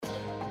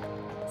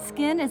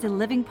Skin is a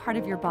living part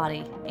of your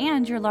body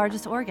and your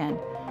largest organ.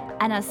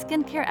 And as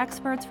skincare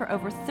experts for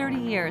over 30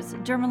 years,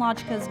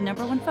 Dermalogica's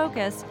 #1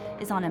 focus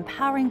is on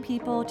empowering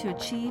people to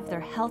achieve their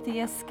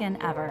healthiest skin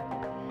ever.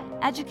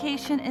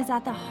 Education is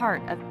at the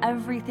heart of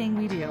everything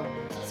we do,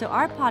 so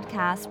our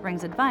podcast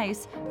brings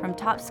advice from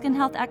top skin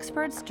health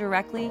experts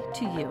directly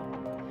to you.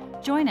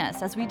 Join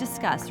us as we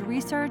discuss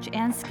research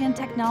and skin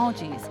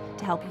technologies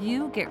to help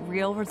you get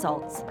real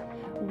results.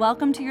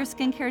 Welcome to your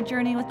skincare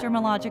journey with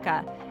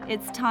Dermalogica.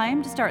 It's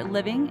time to start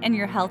living in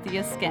your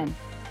healthiest skin.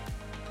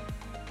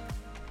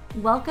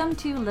 Welcome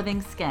to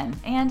Living Skin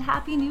and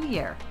Happy New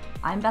Year.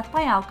 I'm Beth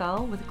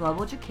Bialco with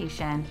Global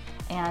Education,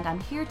 and I'm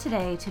here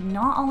today to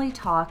not only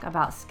talk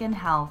about skin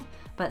health,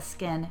 but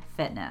skin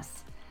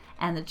fitness.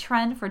 And the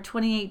trend for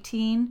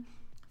 2018,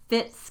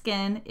 fit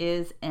skin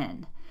is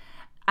in.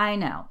 I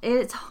know,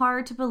 it's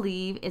hard to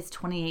believe it's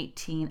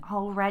 2018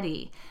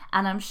 already,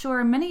 and I'm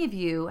sure many of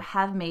you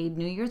have made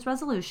New Year's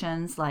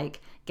resolutions like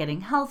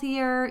getting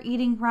healthier,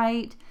 eating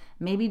right,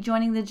 maybe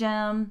joining the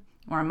gym,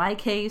 or in my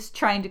case,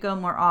 trying to go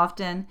more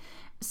often.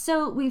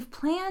 So we've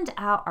planned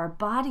out our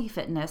body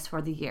fitness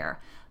for the year,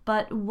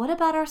 but what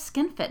about our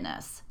skin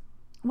fitness?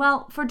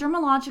 Well, for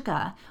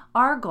Dermalogica,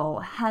 our goal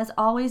has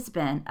always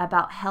been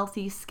about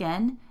healthy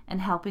skin and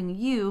helping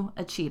you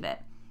achieve it.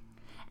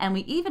 And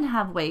we even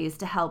have ways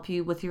to help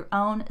you with your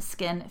own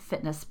skin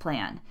fitness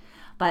plan.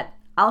 But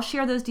I'll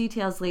share those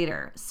details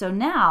later. So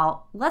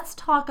now let's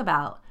talk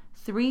about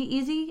 3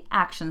 easy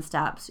action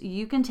steps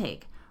you can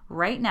take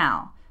right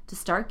now to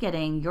start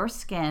getting your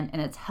skin in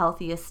its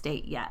healthiest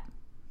state yet.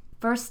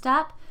 First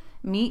step,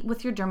 meet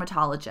with your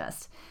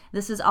dermatologist.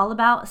 This is all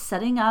about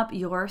setting up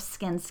your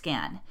skin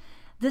scan.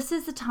 This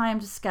is the time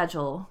to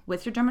schedule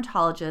with your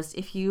dermatologist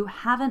if you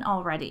haven't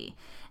already.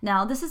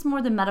 Now, this is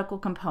more the medical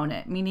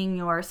component, meaning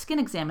your skin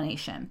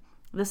examination.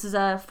 This is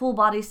a full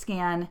body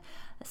scan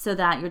so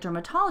that your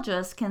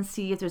dermatologist can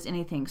see if there's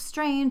anything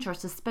strange or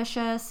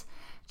suspicious,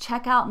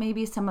 check out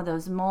maybe some of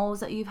those moles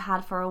that you've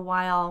had for a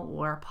while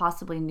or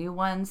possibly new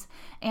ones,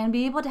 and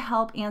be able to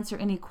help answer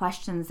any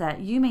questions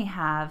that you may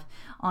have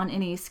on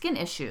any skin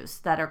issues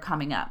that are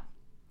coming up.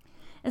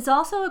 It's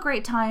also a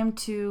great time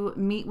to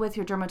meet with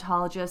your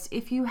dermatologist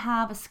if you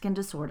have a skin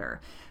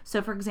disorder.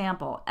 So for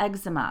example,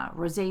 eczema,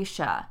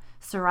 rosacea,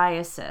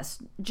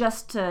 psoriasis,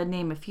 just to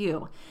name a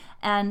few.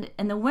 And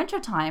in the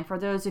wintertime, for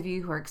those of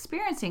you who are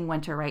experiencing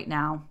winter right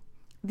now,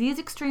 these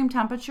extreme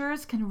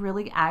temperatures can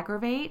really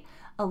aggravate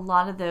a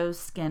lot of those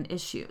skin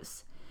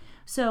issues.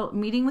 So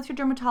meeting with your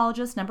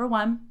dermatologist,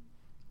 #1,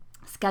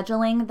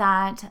 scheduling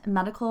that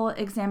medical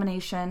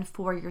examination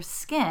for your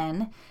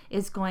skin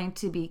is going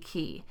to be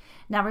key.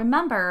 Now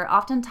remember,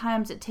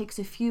 oftentimes it takes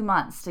a few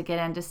months to get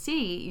in to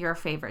see your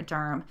favorite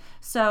derm,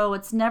 so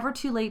it's never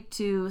too late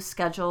to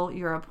schedule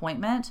your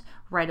appointment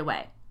right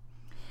away.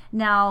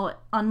 Now,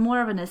 on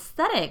more of an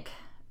aesthetic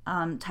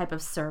type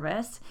of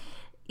service,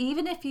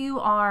 even if you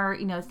are,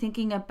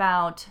 thinking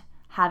about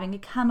having a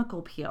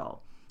chemical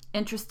peel,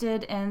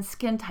 interested in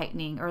skin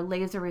tightening or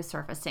laser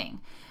resurfacing,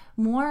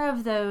 more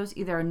of those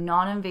either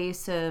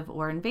non-invasive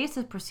or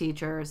invasive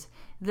procedures,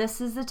 this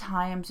is the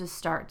time to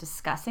start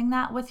discussing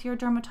that with your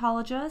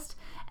dermatologist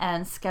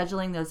and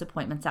scheduling those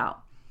appointments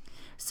out.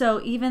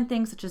 So even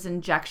things such as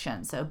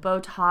injections, so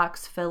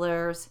Botox,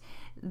 fillers,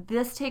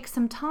 this takes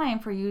some time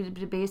for you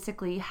to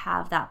basically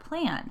have that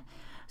plan.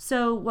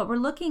 So what we're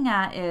looking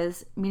at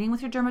is meeting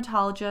with your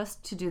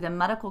dermatologist to do the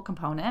medical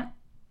component,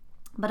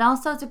 but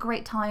also it's a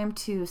great time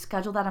to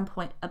schedule that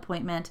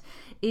appointment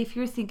if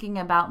you're thinking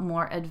about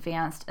more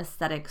advanced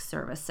aesthetic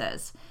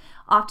services.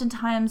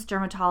 Oftentimes,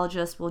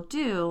 dermatologists will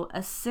do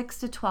a 6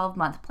 to 12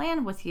 month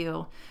plan with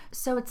you,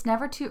 so it's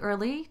never too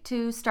early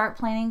to start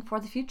planning for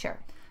the future.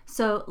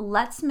 So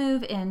let's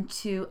move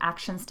into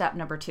action step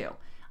 #2.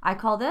 I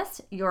call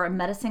this your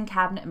medicine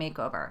cabinet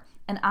makeover,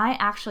 and I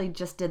actually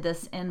just did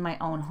this in my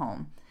own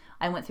home.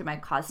 I went through my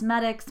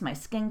cosmetics, my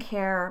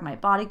skincare, my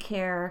body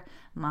care,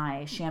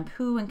 my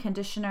shampoo and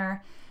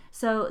conditioner.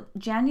 So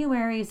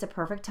January is a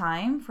perfect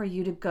time for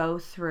you to go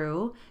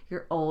through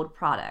your old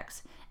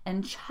products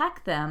and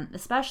check them,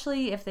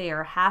 especially if they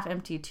are half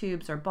empty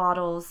tubes or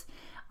bottles.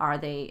 Are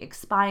they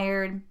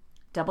expired?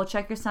 Double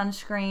check your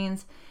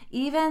sunscreens.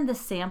 Even the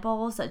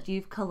samples that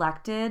you've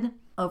collected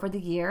over the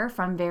year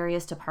from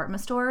various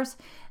department stores,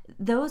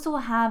 those will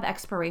have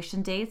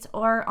expiration dates,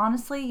 or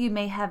honestly, you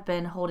may have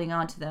been holding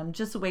on to them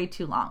just way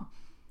too long.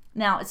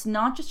 Now, it's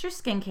not just your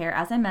skincare.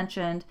 As I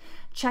mentioned,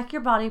 check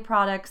your body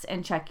products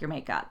and check your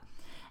makeup.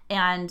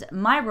 And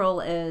my rule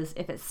is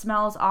if it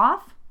smells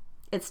off,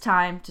 it's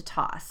time to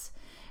toss.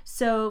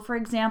 So for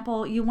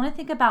example, you want to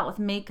think about with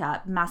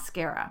makeup,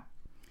 mascara.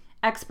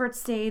 Experts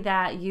say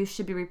that you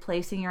should be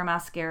replacing your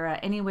mascara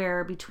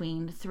anywhere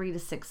between 3 to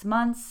 6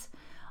 months.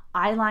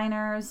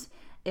 Eyeliners,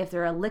 if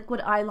they're a liquid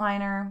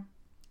eyeliner,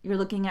 you're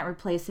looking at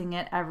replacing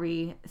it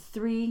every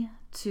 3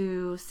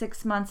 to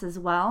 6 months as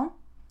well.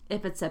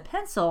 If it's a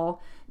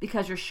pencil,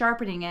 because you're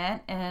sharpening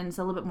it and it's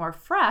a little bit more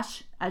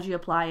fresh as you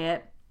apply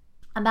it,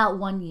 about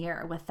 1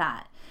 year with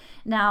that.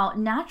 Now,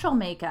 natural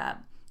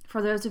makeup,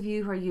 for those of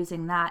you who are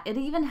using that, it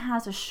even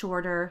has a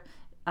shorter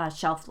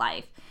shelf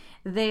life.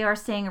 They are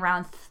saying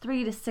around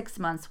 3 to 6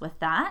 months with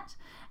that.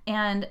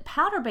 And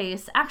powder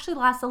base actually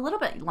lasts a little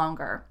bit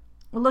longer.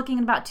 We're looking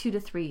at about 2 to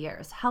 3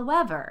 years.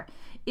 However,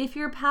 if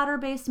your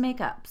powder-based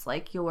makeups,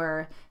 like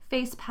your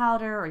face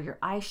powder or your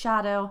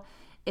eyeshadow,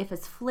 if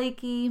it's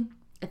flaky,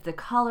 if the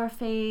color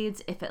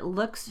fades, if it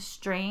looks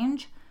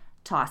strange,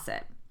 toss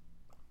it.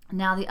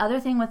 Now, the other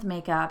thing with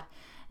makeup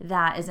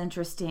that is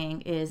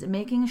interesting is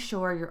making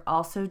sure you're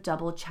also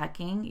double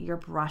checking your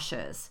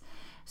brushes.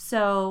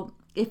 So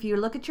if you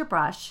look at your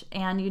brush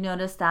and you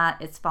notice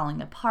that it's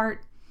falling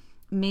apart,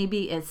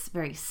 maybe it's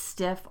very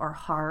stiff or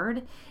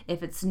hard,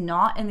 if it's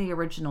not in the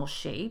original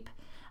shape,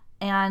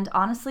 and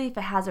honestly, if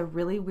it has a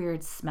really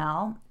weird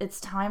smell,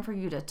 it's time for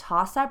you to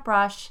toss that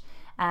brush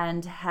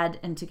and head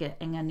into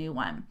getting a new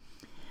one.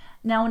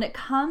 Now, when it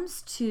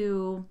comes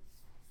to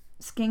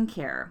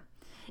skincare,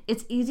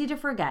 it's easy to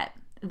forget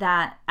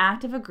that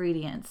active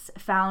ingredients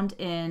found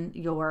in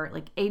your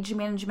age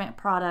management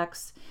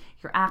products,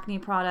 your acne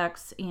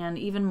products, and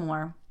even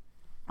more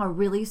are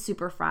really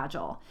super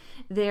fragile.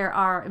 There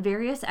are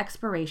various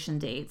expiration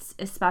dates,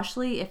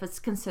 especially if it's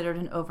considered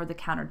an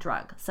over-the-counter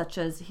drug, such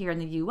as here in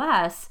the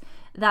US,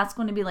 that's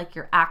going to be like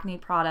your acne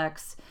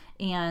products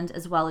and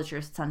as well as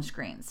your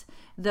sunscreens.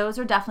 Those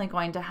are definitely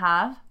going to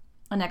have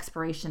an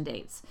expiration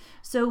dates.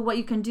 So what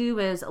you can do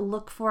is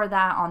look for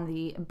that on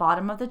the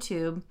bottom of the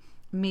tube,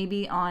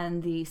 maybe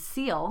on the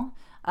seal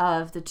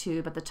of the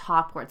tube at the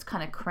top where it's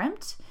kind of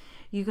crimped.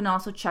 You can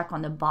also check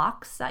on the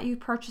box that you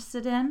purchased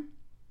it in.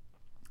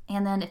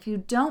 And then if you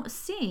don't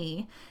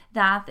see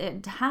that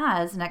it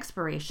has an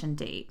expiration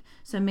date,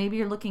 so maybe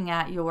you're looking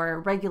at your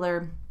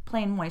regular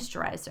plain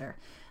moisturizer,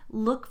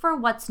 look for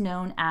what's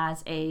known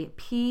as a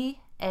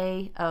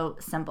PAO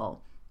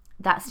symbol.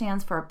 That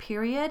stands for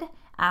period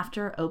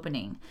after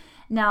opening.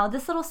 Now,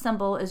 this little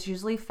symbol is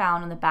usually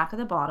found on the back of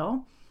the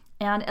bottle,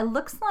 and it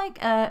looks like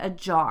a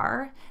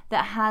jar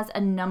that has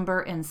a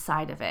number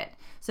inside of it.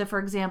 So for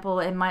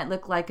example, it might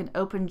look like an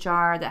open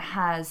jar that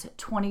has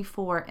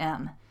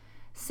 24M,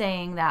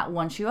 saying that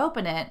once you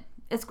open it,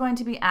 it's going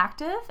to be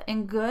active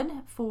and good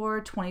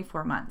for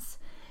 24 months.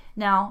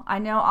 Now, I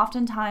know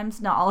oftentimes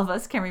not all of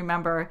us can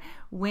remember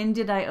when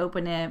did I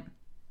open it,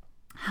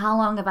 how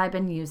long have I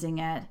been using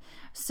it.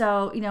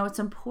 So, it's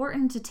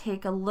important to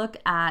take a look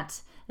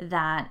at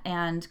that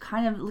and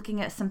kind of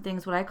looking at some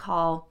things, what I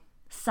call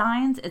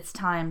signs it's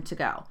time to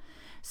go.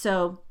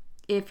 So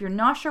if you're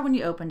not sure when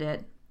you opened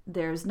it,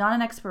 there's not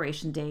an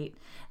expiration date,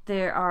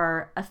 there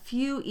are a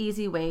few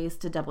easy ways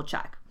to double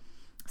check.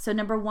 So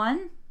number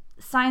one,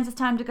 signs it's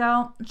time to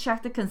go,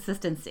 check the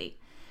consistency.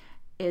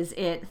 Is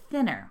it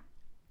thinner?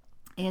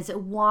 Is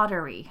it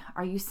watery?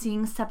 Are you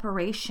seeing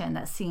separation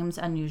that seems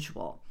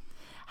unusual?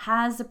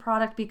 Has the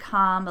product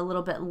become a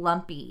little bit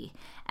lumpy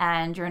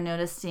and you're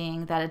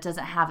noticing that it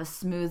doesn't have a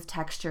smooth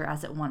texture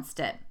as it once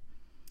did?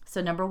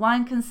 So number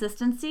one,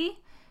 consistency.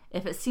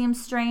 If it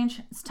seems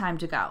strange, it's time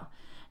to go.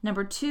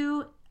 Number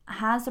two,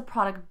 has the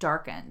product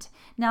darkened?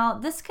 Now,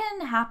 this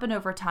can happen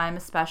over time,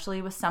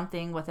 especially with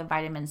something with a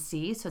vitamin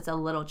C, so it's a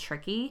little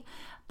tricky.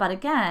 But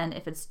again,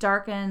 if it's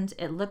darkened,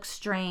 it looks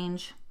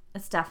strange,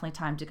 it's definitely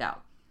time to go.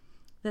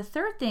 The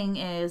third thing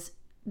is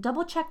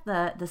double check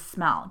the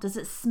smell. Does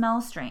it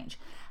smell strange?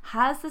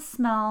 Has the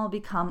smell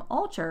become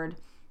altered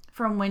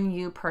from when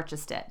you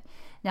purchased it?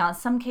 Now, in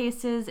some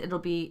cases, it'll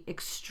be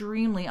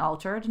extremely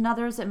altered. In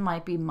others, it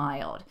might be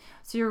mild.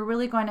 So you're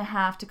really going to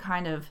have to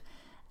kind of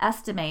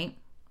estimate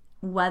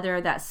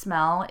whether that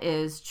smell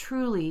is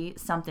truly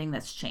something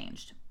that's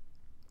changed.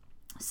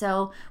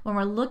 So when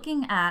we're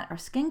looking at our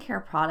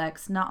skincare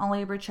products, not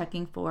only are we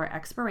checking for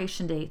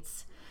expiration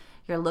dates,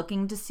 you're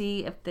looking to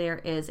see if there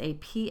is a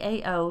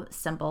PAO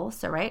symbol,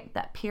 so right,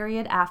 that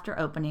period after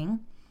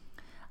opening.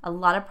 A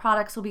lot of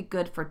products will be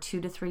good for 2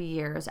 to 3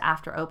 years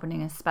after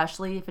opening,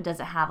 especially if it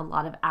doesn't have a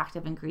lot of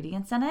active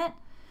ingredients in it.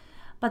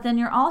 But then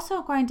you're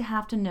also going to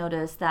have to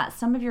notice that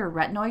some of your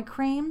retinoid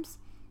creams,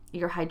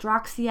 your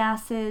hydroxy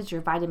acids,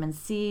 your vitamin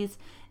C's,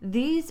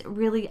 these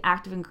really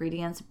active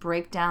ingredients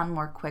break down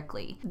more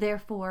quickly.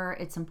 Therefore,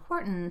 it's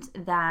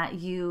important that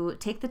you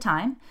take the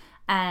time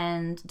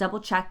and double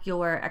check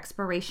your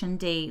expiration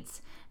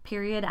dates,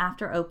 period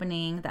after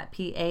opening, that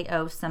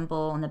PAO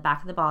symbol on the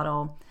back of the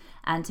bottle,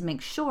 and to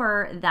make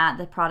sure that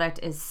the product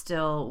is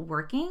still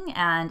working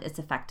and it's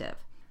effective.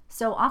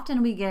 So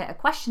often we get a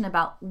question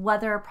about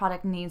whether a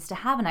product needs to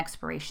have an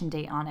expiration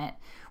date on it.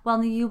 Well,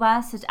 in the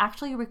US, it's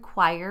actually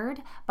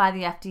required by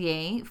the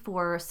FDA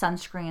for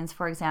sunscreens,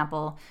 for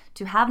example,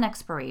 to have an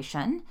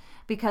expiration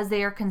because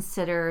they are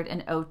considered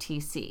an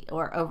OTC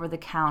or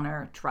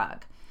over-the-counter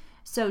drug.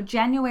 So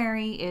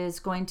January is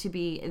going to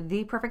be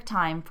the perfect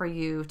time for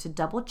you to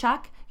double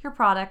check your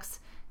products,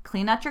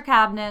 clean out your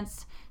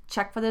cabinets,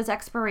 check for those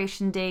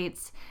expiration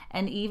dates,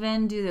 and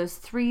even do those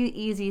 3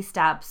 easy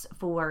steps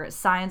for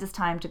signs it's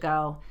time to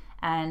go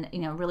and,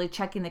 really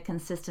checking the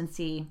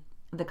consistency,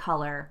 the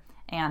color,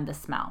 and the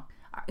smell.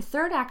 Our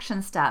third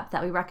action step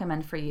that we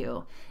recommend for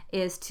you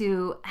is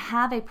to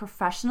have a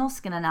professional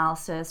skin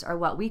analysis, or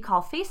what we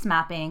call face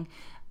mapping,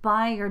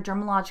 by your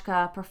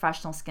Dermalogica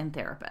professional skin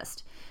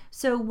therapist.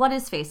 So what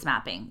is face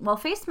mapping? Well,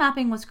 face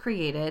mapping was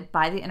created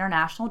by the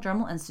International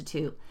Dermal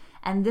Institute,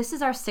 and this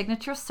is our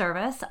signature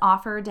service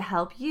offered to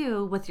help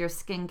you with your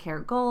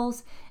skincare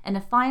goals and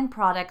to find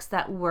products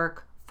that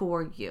work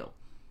for you.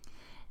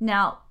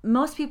 Now,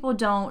 most people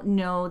don't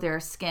know their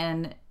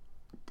skin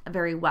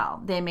very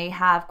well. They may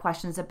have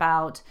questions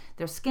about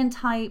their skin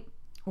type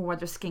or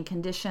their skin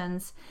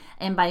conditions,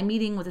 and by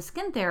meeting with a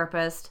skin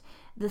therapist,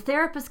 the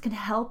therapist can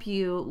help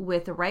you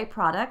with the right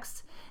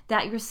products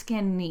that your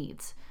skin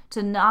needs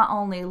to not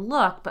only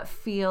look but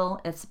feel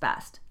its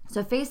best.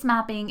 So face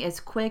mapping is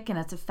quick and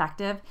it's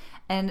effective,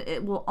 and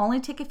it will only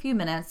take a few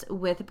minutes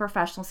with a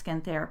professional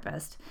skin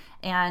therapist.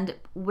 And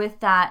with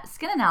that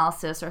skin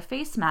analysis or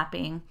face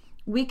mapping,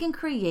 we can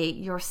create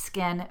your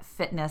skin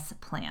fitness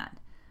plan.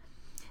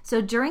 So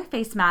during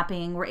face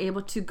mapping, we're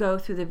able to go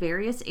through the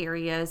various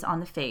areas on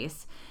the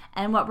face.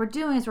 And what we're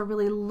doing is we're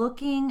really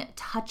looking,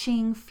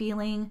 touching,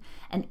 feeling,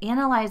 and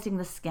analyzing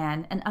the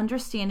skin and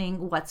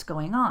understanding what's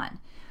going on.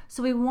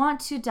 So we want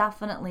to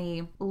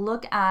definitely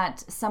look at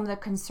some of the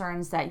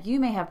concerns that you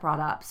may have brought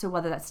up. So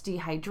whether that's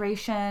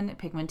dehydration,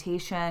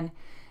 pigmentation,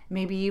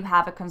 maybe you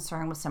have a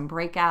concern with some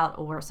breakout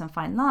or some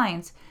fine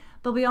lines,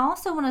 but we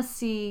also want to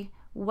see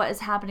what is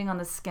happening on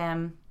the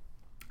skin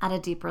at a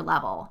deeper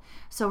level.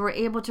 So we're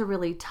able to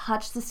really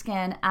touch the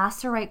skin,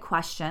 ask the right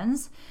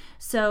questions.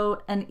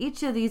 So in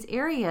each of these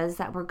areas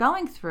that we're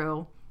going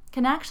through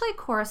can actually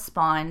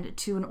correspond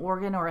to an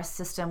organ or a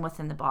system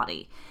within the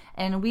body.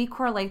 And we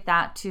correlate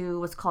that to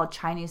what's called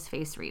Chinese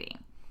face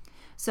reading.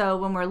 So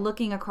when we're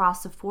looking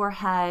across the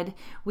forehead,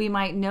 we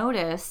might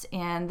notice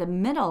in the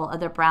middle of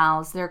the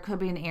brows, there could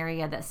be an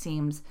area that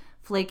seems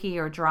flaky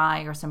or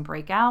dry or some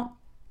breakout.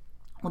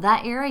 Well,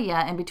 that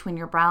area in between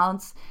your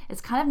brows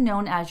is kind of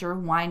known as your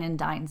wine and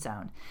dine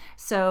zone.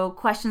 So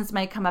questions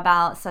may come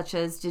about such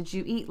as, did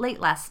you eat late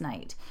last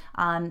night?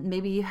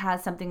 Maybe you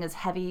had something as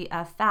heavy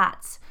as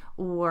fats,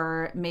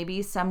 or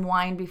maybe some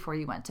wine before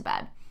you went to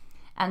bed.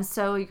 And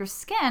so your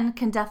skin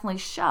can definitely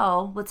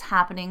show what's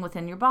happening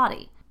within your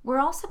body. We're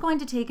also going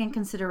to take in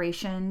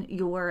consideration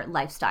your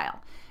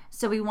lifestyle.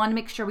 So we want to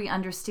make sure we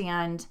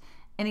understand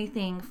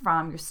anything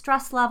from your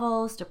stress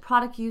levels to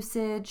product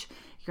usage,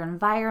 your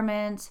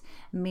environment,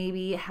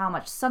 maybe how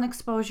much sun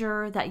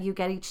exposure that you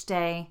get each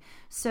day.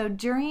 So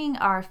during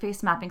our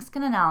face mapping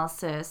skin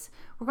analysis,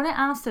 we're going to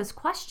ask those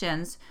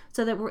questions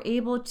so that we're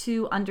able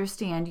to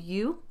understand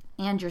you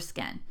and your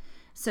skin.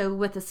 So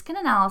with the skin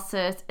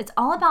analysis, it's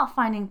all about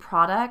finding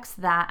products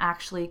that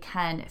actually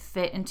can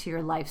fit into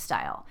your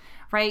lifestyle,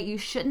 right? You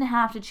shouldn't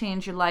have to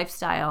change your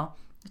lifestyle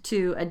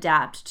to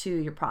adapt to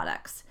your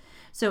products.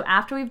 So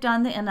after we've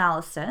done the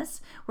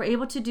analysis, we're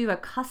able to do a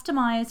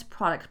customized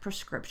product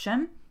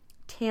prescription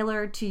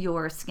tailored to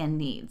your skin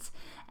needs.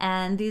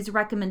 And these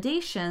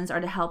recommendations are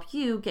to help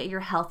you get your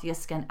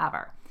healthiest skin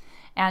ever.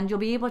 And you'll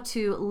be able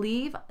to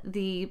leave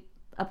the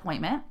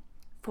appointment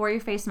for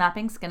your face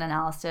mapping skin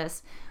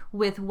analysis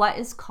with what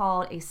is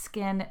called a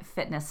skin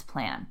fitness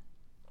plan.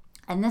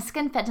 And this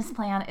skin fitness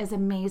plan is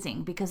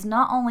amazing because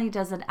not only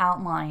does it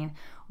outline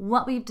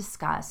what we've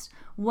discussed,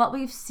 what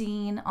we've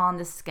seen on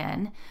the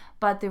skin,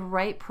 but the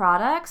right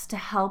products to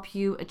help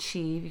you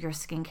achieve your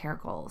skincare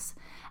goals.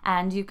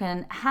 And you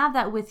can have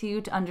that with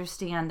you to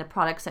understand the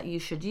products that you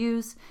should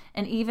use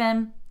and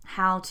even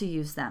how to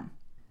use them.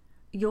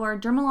 Your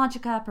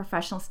Dermalogica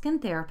professional skin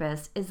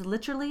therapist is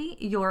literally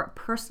your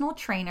personal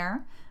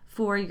trainer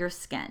for your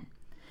skin.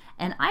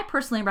 And I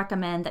personally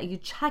recommend that you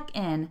check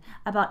in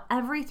about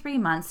every 3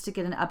 months to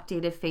get an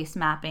updated face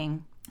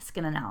mapping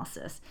skin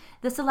analysis.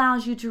 This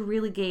allows you to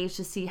really gauge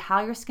to see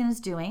how your skin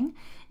is doing,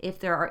 if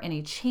there are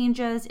any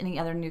changes, any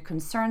other new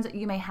concerns that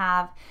you may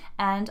have,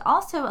 and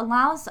also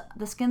allows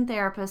the skin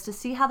therapist to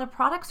see how the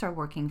products are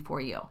working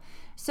for you.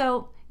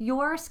 So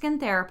your skin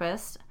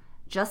therapist,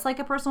 just like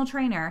a personal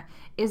trainer,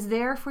 is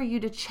there for you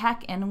to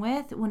check in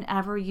with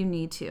whenever you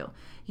need to.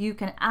 You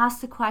can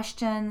ask the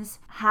questions,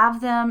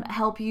 have them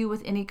help you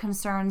with any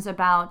concerns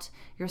about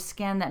your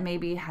skin that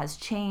maybe has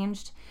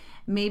changed.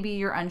 Maybe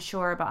you're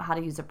unsure about how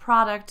to use a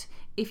product,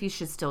 if you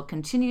should still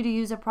continue to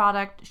use a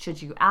product, should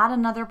you add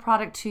another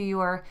product to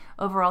your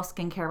overall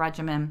skincare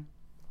regimen.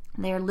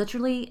 They're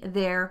literally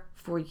there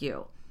for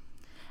you.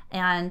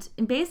 And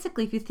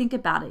basically, if you think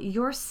about it,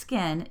 your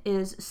skin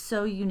is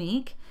so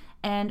unique,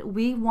 and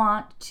we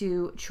want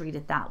to treat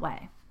it that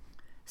way.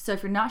 So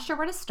if you're not sure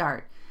where to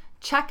start,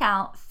 check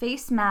out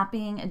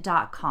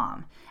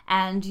facemapping.com.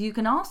 And you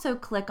can also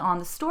click on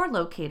the store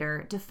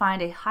locator to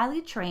find a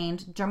highly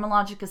trained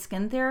Dermalogica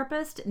skin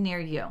therapist near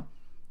you.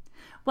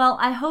 Well,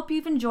 I hope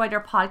you've enjoyed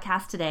our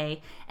podcast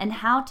today and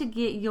how to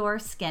get your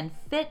skin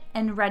fit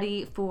and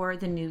ready for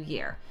the new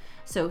year.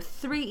 So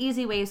 3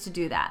 easy ways to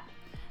do that.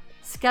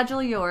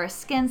 Schedule your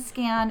skin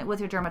scan with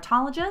your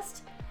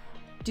dermatologist,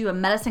 do a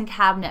medicine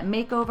cabinet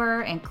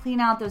makeover and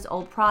clean out those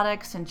old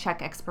products and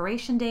check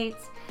expiration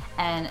dates,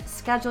 and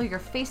schedule your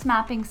face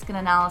mapping skin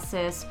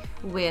analysis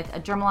with a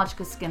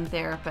Dermalogica skin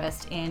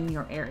therapist in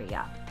your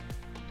area.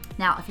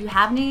 Now, if you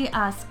have any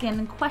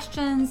skin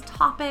questions,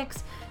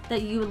 topics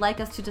that you would like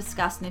us to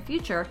discuss in the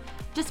future,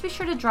 just be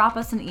sure to drop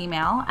us an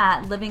email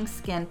at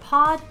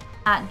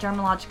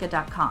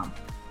livingskinpod@dermalogica.com.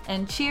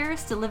 And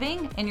cheers to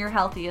living in your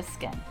healthiest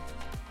skin.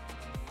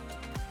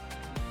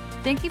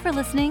 Thank you for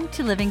listening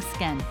to Living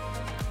Skin.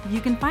 You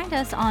can find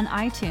us on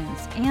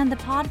iTunes and the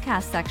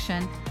podcast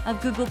section of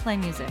Google Play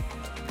Music.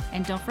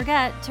 And don't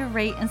forget to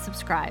rate and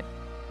subscribe.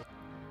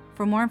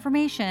 For more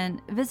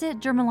information, visit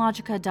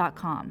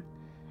dermalogica.com.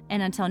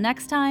 And until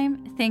next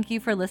time, thank you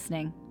for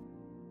listening.